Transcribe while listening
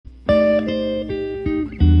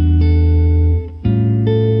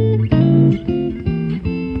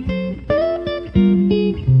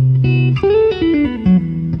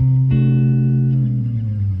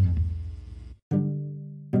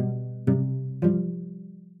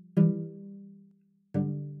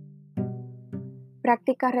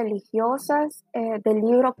prácticas religiosas del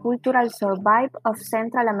libro Cultural Survive of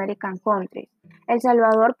Central American Countries. El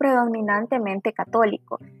Salvador predominantemente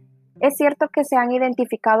católico. Es cierto que se han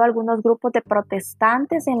identificado algunos grupos de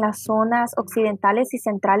protestantes en las zonas occidentales y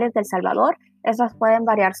centrales del Salvador. Esos pueden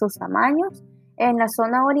variar sus tamaños. En la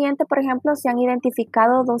zona oriente, por ejemplo, se han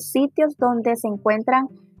identificado dos sitios donde se encuentran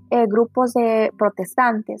grupos de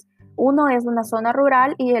protestantes. Uno es una zona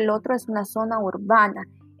rural y el otro es una zona urbana.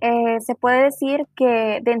 Se puede decir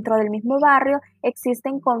que dentro del mismo barrio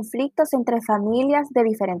existen conflictos entre familias de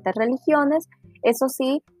diferentes religiones. Eso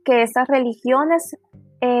sí, que esas religiones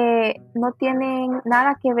no tienen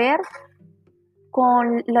nada que ver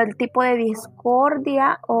con el tipo de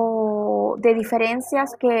discordia o de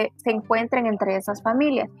diferencias que se encuentren entre esas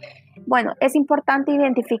familias. Bueno, es importante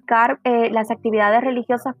identificar las actividades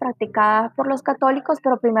religiosas practicadas por los católicos,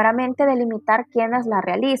 pero primeramente delimitar quiénes las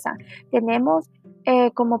realizan. Tenemos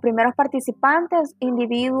como primeros participantes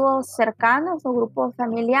individuos cercanos o grupos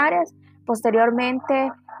familiares,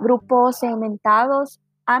 posteriormente grupos segmentados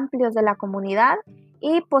amplios de la comunidad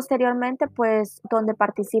y posteriormente pues donde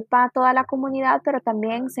participa toda la comunidad, pero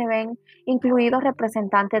también se ven incluidos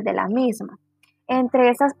representantes de la misma. Entre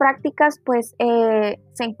esas prácticas, pues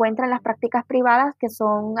se encuentran las prácticas privadas que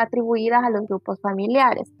son atribuidas a los grupos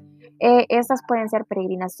familiares. Estas pueden ser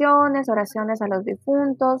peregrinaciones, oraciones a los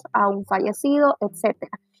difuntos, a un fallecido,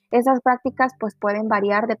 etcétera. Esas prácticas pues pueden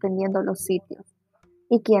variar dependiendo los sitios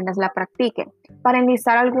y quienes la practiquen. Para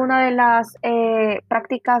enlistar algunas de las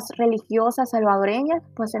prácticas religiosas salvadoreñas,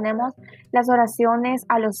 pues tenemos las oraciones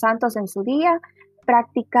a los santos en su día,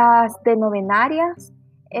 prácticas de novenarias.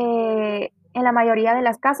 En la mayoría de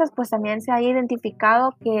las casas, pues también se ha identificado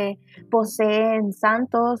que poseen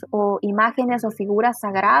santos o imágenes o figuras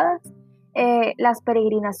sagradas, las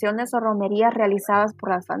peregrinaciones o romerías realizadas por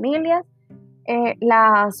las familias,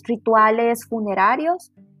 los rituales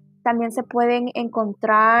funerarios. También se pueden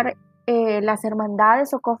encontrar las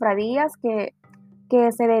hermandades o cofradías que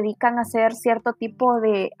se dedican a hacer cierto tipo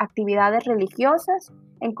de actividades religiosas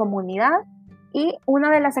en comunidad. Y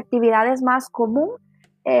una de las actividades más común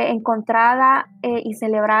encontrada y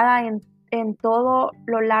celebrada en todo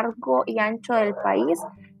lo largo y ancho del país,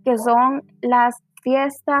 que son las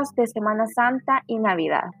fiestas de Semana Santa y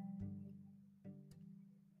Navidad.